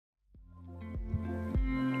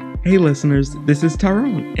Hey listeners, this is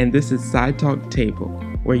Tyrone, and this is Side Talk Table,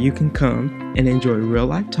 where you can come and enjoy real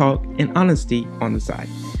life talk and honesty on the side.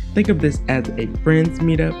 Think of this as a friends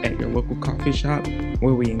meetup at your local coffee shop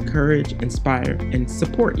where we encourage, inspire, and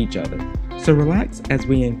support each other. So relax as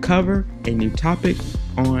we uncover a new topic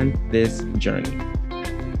on this journey.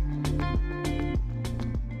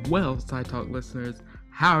 Well, Side Talk listeners,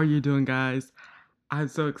 how are you doing, guys? I'm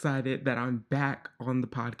so excited that I'm back on the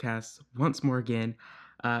podcast once more again.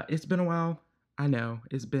 It's been a while. I know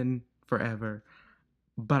it's been forever,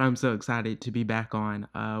 but I'm so excited to be back on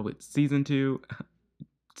with season 2.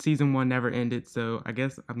 Season 1 never ended, so I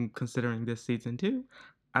guess I'm considering this season 2.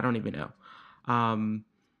 I don't even know.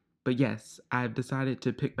 But yes, I've decided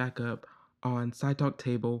to pick back up on Side Talk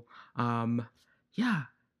Table. Yeah,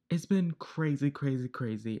 it's been crazy, crazy,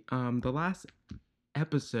 crazy. The last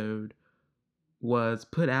episode was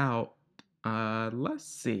put out, let's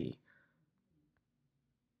see.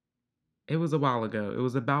 It was a while ago. It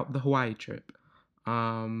was about the Hawaii trip.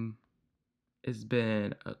 Um, it's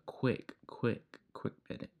been a quick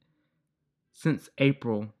minute. Since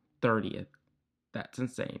April 30th. That's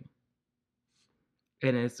insane.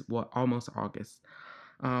 And it's almost August.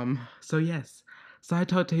 So yes, Side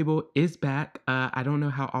Talk Table is back. I don't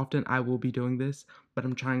know how often I will be doing this, but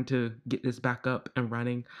I'm trying to get this back up and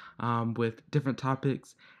running with different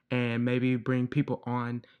topics and maybe bring people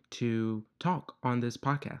on to talk on this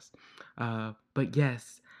podcast. But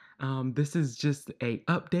yes, this is just a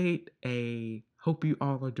update, a hope you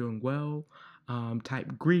all are doing well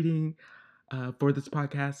type greeting for this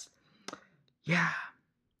podcast. Yeah,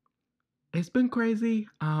 it's been crazy.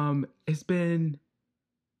 It's been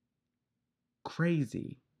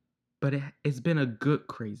crazy, but it's been a good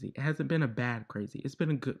crazy. It hasn't been a bad crazy. It's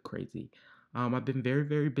been a good crazy. I've been very,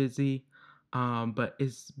 very busy, but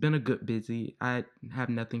it's been a good busy. I have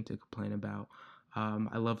nothing to complain about.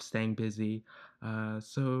 I love staying busy.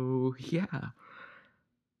 So yeah,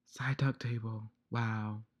 Side Talk Table.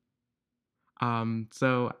 Wow.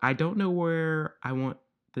 So I don't know where I want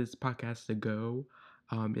this podcast to go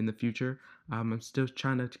in the future. I'm still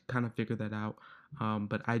trying to kind of figure that out.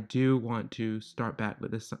 But I do want to start back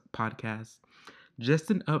with this podcast.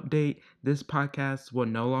 Just an update, this podcast will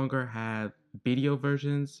no longer have video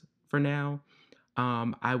versions for now.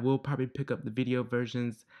 I will probably pick up the video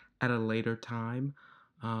versions at a later time.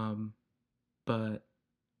 Um, but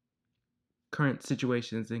current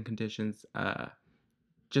situations and conditions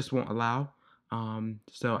just won't allow.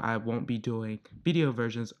 So I won't be doing video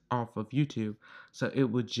versions off of YouTube. So it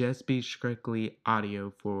would just be strictly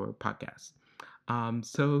audio for podcasts.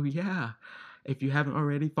 So yeah, if you haven't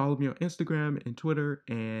already, follow me on Instagram and Twitter.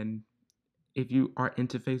 And if you are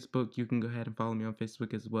into Facebook, you can go ahead and follow me on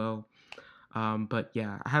Facebook as well. But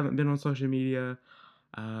yeah, I haven't been on social media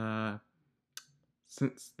uh,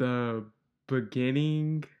 since the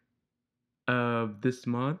beginning of this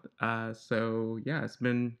month. So yeah, it's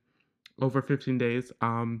been over 15 days.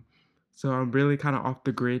 So I'm really kind of off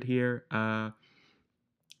the grid here.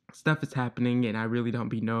 Stuff is happening and I really don't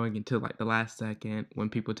be knowing until like the last second when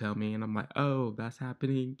people tell me and I'm like, "Oh, that's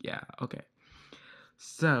happening." Yeah, okay.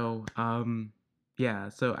 So, yeah,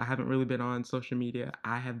 so I haven't really been on social media.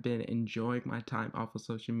 I have been enjoying my time off of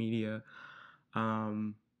social media.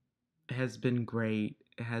 Um, it has been great.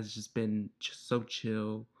 It has just been just so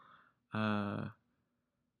chill. Uh,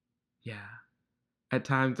 yeah. At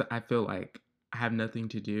times I feel like I have nothing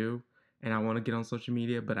to do and I want to get on social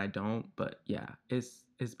media, but I don't. But yeah, it's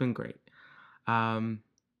been great. Um,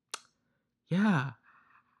 yeah.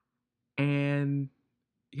 And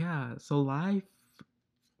yeah, so life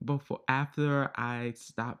before after I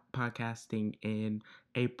stopped podcasting in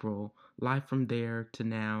April, life from there to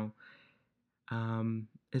now,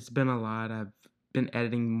 it's been a lot. I've been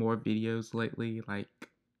editing more videos lately, like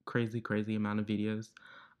crazy amount of videos.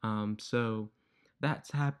 So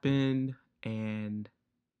that's happened and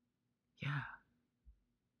yeah,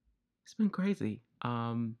 it's been crazy.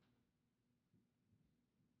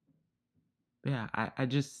 Yeah, I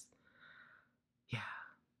just yeah.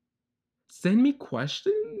 Send me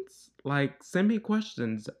questions. Like send me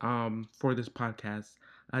questions for this podcast.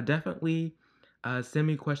 Definitely send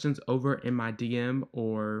me questions over in my DM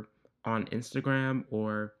or on Instagram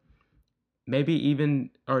or maybe even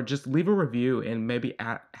or just leave a review and maybe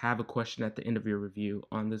have a question at the end of your review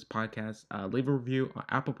on this podcast. Leave a review on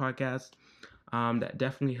Apple Podcasts. That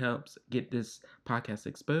definitely helps get this podcast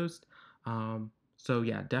exposed. So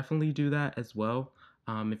yeah, definitely do that as well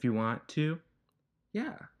if you want to.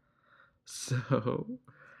 Yeah. So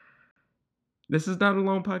this is not a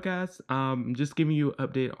long podcast. I'm just giving you an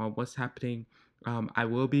update on what's happening. I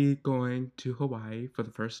will be going to Hawaii for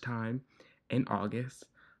the first time in August.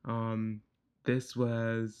 Um, this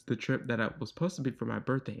was the trip that I was supposed to be for my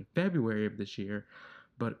birthday in February of this year,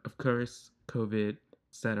 but of course, COVID,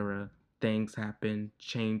 etc. Things happen,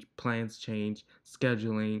 plans change,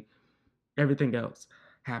 scheduling, everything else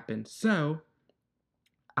happened. So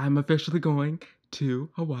I'm officially going to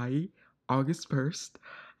Hawaii August 1st.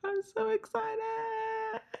 I'm so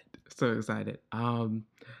excited. So excited.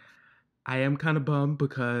 I am kind of bummed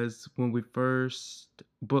because when we first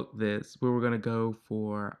booked this, we were going to go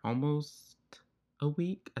for almost a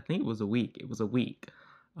week. I think it was a week. It was a week.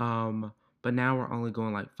 But now we're only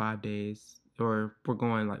going like 5 days, or we're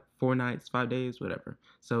going like 4 nights, 5 days, whatever.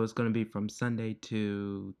 So it's going to be from Sunday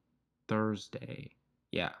to Thursday.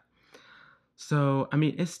 Yeah. So, I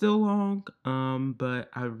mean, it's still long, but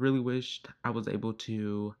I really wished I was able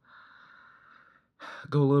to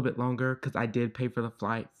go a little bit longer because I did pay for the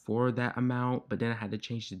flight for that amount, but then I had to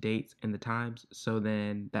change the dates and the times. So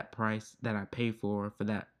then that price that I paid for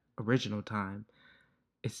that original time,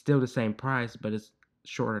 it's still the same price, but it's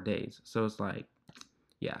shorter days. So it's like,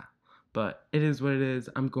 yeah, but it is what it is.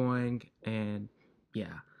 I'm going, and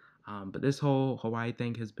yeah. But this whole Hawaii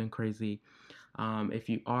thing has been crazy. If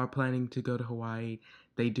you are planning to go to Hawaii,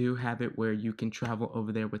 they do have it where you can travel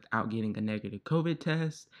over there without getting a negative COVID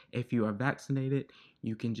test. If you are vaccinated,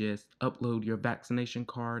 you can just upload your vaccination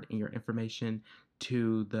card and your information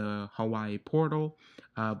to the Hawaii portal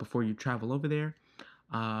before you travel over there.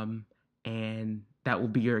 Um, and that will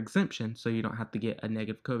be your exemption, so you don't have to get a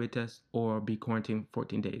negative COVID test or be quarantined for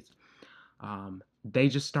 14 days. They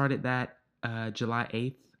just started that July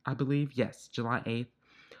 8th, I believe. Yes, July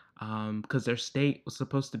 8th. Because their state was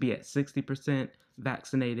supposed to be at 60%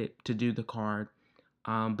 vaccinated to do the card,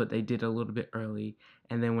 but they did a little bit early.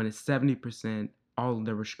 And then when it's 70%, all of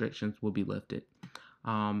the restrictions will be lifted.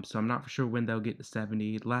 So I'm not for sure when they'll get to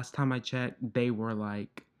 70. Last time I checked, they were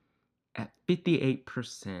like at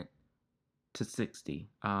 58% to 60.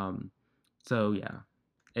 So yeah,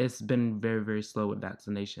 it's been very, very slow with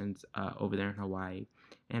vaccinations over there in Hawaii,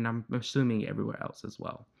 and I'm assuming everywhere else as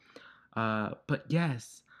well. But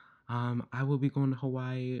yes, I will be going to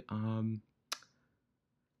Hawaii.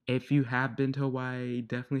 If you have been to Hawaii,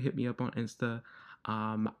 definitely hit me up on Insta.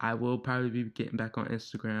 I will probably be getting back on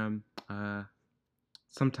Instagram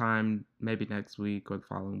sometime, maybe next week or the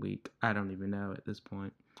following week. I don't even know at this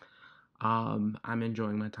point. I'm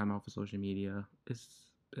enjoying my time off of social media. It's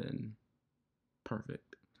been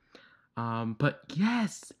perfect. But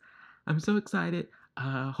yes, I'm so excited.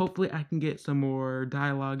 Hopefully, I can get some more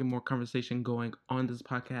dialogue and more conversation going on this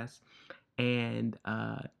podcast. And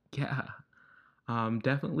yeah,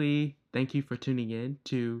 definitely thank you for tuning in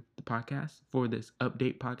to the podcast for this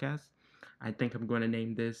update podcast. I think I'm going to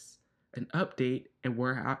name this an update and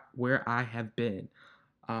where I have been.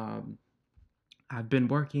 Um, I've been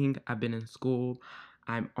working. I've been in school.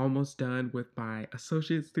 I'm almost done with my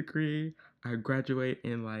associate's degree. I graduate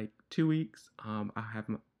in like 2 weeks. I have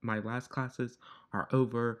my last classes are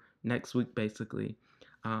over next week, basically.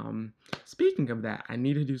 Um, Speaking of that, I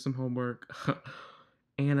need to do some homework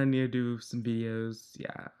and I need to do some videos.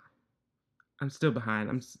 Yeah, I'm still behind.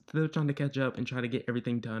 I'm still trying to catch up and try to get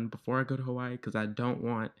everything done before I go to Hawaii because I don't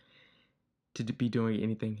want to be doing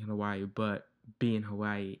anything in Hawaii but be in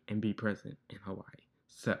Hawaii and be present in Hawaii.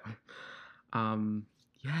 So, um,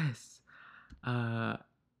 yes, uh,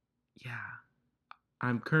 yeah,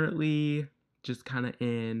 I'm currently just kind of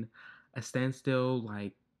in a standstill,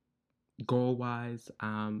 like goal wise.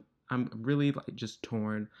 I'm really like just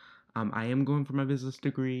torn. I am going for my business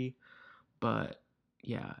degree, but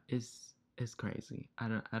yeah, it's crazy. I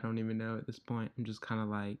don't even know at this point. I'm just kind of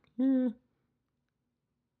like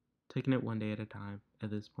taking it one day at a time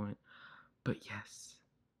at this point. But yes,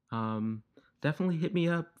 um, definitely hit me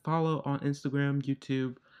up, follow on Instagram,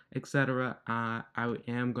 YouTube, etc. I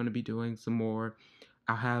am going to be doing some more.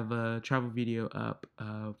 I'll have a travel video up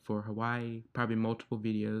for Hawaii, probably multiple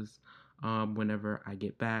videos whenever I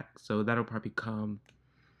get back. So that'll probably come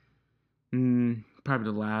probably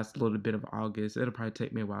the last little bit of August. It'll probably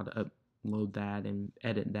take me a while to upload that and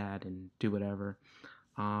edit that and do whatever.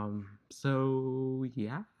 So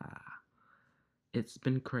yeah, it's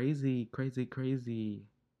been crazy, crazy, crazy.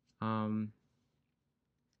 Um,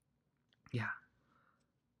 yeah.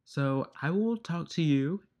 So I will talk to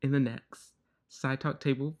you in the next Side Talk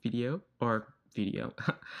Table video,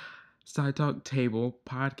 Side Talk Table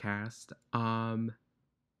podcast.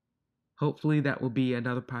 Hopefully that will be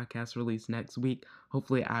another podcast released next week.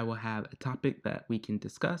 Hopefully I will have a topic that we can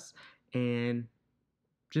discuss and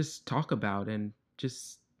just talk about and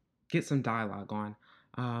just get some dialogue on.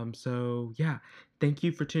 So yeah, thank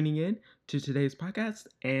you for tuning in to today's podcast,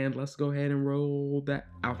 and let's go ahead and roll that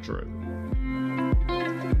outro.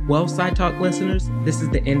 Well, Side Talk listeners, this is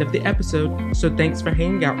the end of the episode, so thanks for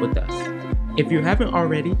hanging out with us. If you haven't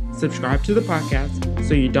already, subscribe to the podcast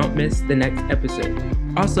so you don't miss the next episode.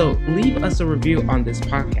 Also, leave us a review on this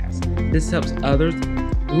podcast. This helps others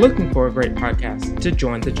looking for a great podcast to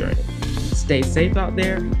join the journey. Stay safe out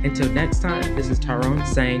there. Until next time, this is Tyrone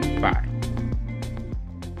saying bye.